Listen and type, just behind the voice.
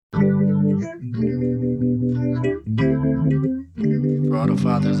For all the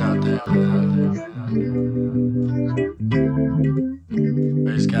fathers out there,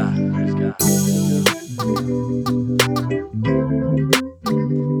 praise God, praise God.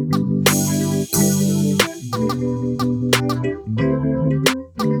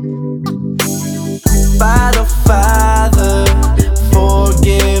 Father, Father,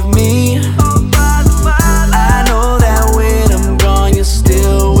 forgive me. I know that when I'm gone, you're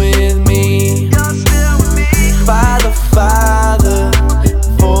still with me. Father, Father,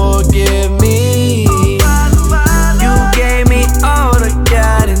 forgive me. You gave me all the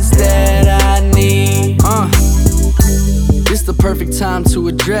guidance that I need. This the perfect time to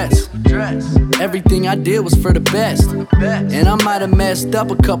address everything I did was for the best. And I might have messed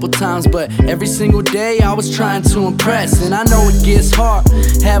up a couple times, but every single day I was trying to impress. And I know it gets hard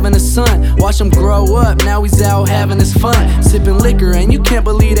having a son, watch him grow up, now he's out having his fun, sipping liquor, and you can't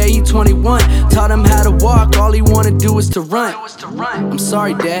believe that he 21. Taught him how to walk, all he wanna do is to run. I'm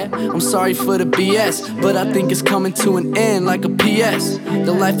sorry, Dad, I'm sorry for the BS, but I think it's coming to an end like a PS.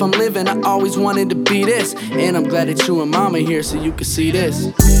 The life I'm living, I always wanted to be this, and I'm glad that you and Mama here so you can see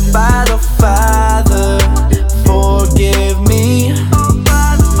this. Father, Father, forgive me.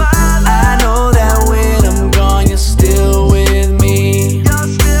 I know that when I'm gone, you're still with me.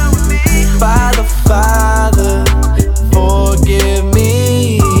 Father, Father, forgive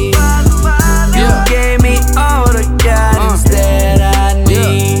me. You gave me all the guidance that I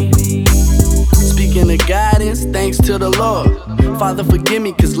need. Speaking of guidance, thanks to the Lord. Father, forgive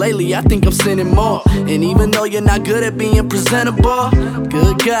me, cause lately I think I'm sinning more. And even though you're not good at being presentable,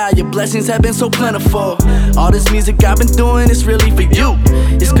 good God, your blessings have been so plentiful. All this music I've been doing is really for you.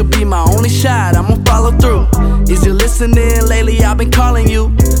 This could be my only shot, I'ma follow through. Is you listening? Lately I've been calling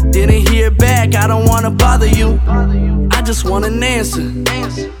you. Didn't hear back, I don't wanna bother you. I just want an answer.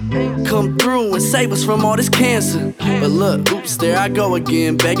 Come through and save us from all this cancer. But look, oops, there I go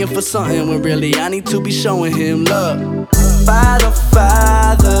again, begging for something when really I need to be showing him love. Father,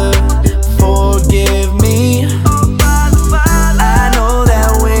 Father, forgive me.